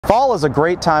Fall is a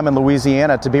great time in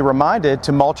Louisiana to be reminded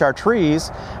to mulch our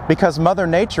trees because Mother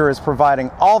Nature is providing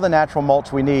all the natural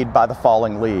mulch we need by the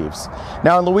falling leaves.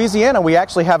 Now in Louisiana, we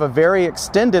actually have a very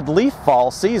extended leaf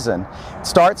fall season. It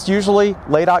starts usually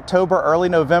late October, early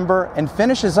November, and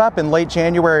finishes up in late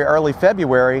January, early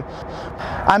February.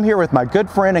 I'm here with my good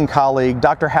friend and colleague,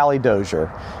 Dr. Hallie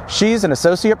Dozier. She's an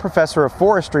associate professor of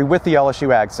forestry with the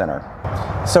LSU AgCenter.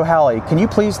 So Hallie, can you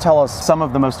please tell us some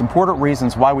of the most important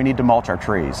reasons why we need to mulch our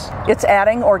trees? It's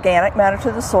adding organic matter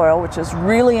to the soil, which is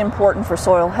really important for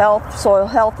soil health. Soil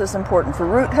health is important for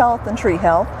root health and tree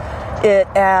health. It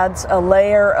adds a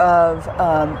layer of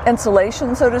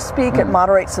insulation, so to speak. It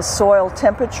moderates the soil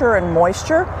temperature and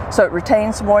moisture, so it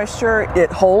retains moisture.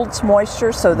 It holds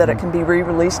moisture so that it can be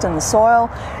re-released in the soil.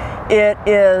 It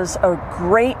is a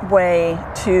great way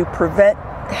to prevent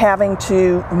having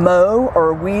to mow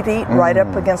or weed eat right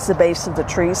up against the base of the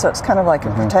tree, so it's kind of like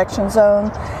a protection zone.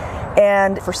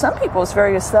 And for some people it's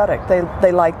very aesthetic.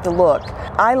 They like the look.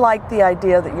 I like the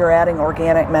idea that you're adding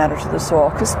organic matter to the soil,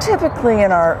 because typically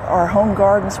in our home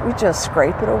gardens we just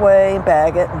scrape it away,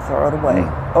 bag it, and throw it away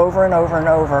over and over and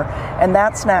over, and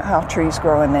that's not how trees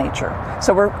grow in nature.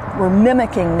 So we're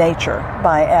mimicking nature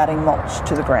by adding mulch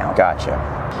to the ground.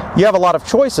 Gotcha. You have a lot of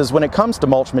choices when it comes to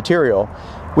mulch material.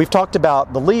 We've talked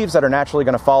about the leaves that are naturally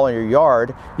going to fall in your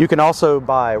yard. You can also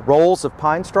buy rolls of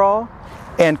pine straw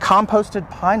and composted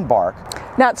pine bark.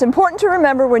 Now it's important to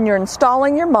remember when you're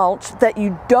installing your mulch that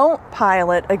you don't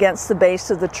pile it against the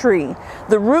base of the tree.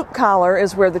 The root collar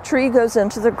is where the tree goes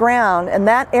into the ground, and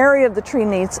that area of the tree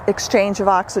needs exchange of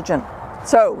oxygen.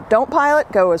 So don't pile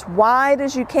it, go as wide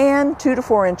as you can, 2 to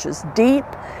 4 inches deep.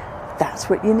 That's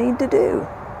what you need to do.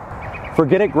 For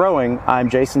Get It Growing, I'm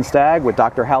Jason Stagg with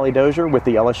Dr. Hallie Dozier with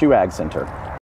the LSU AgCenter.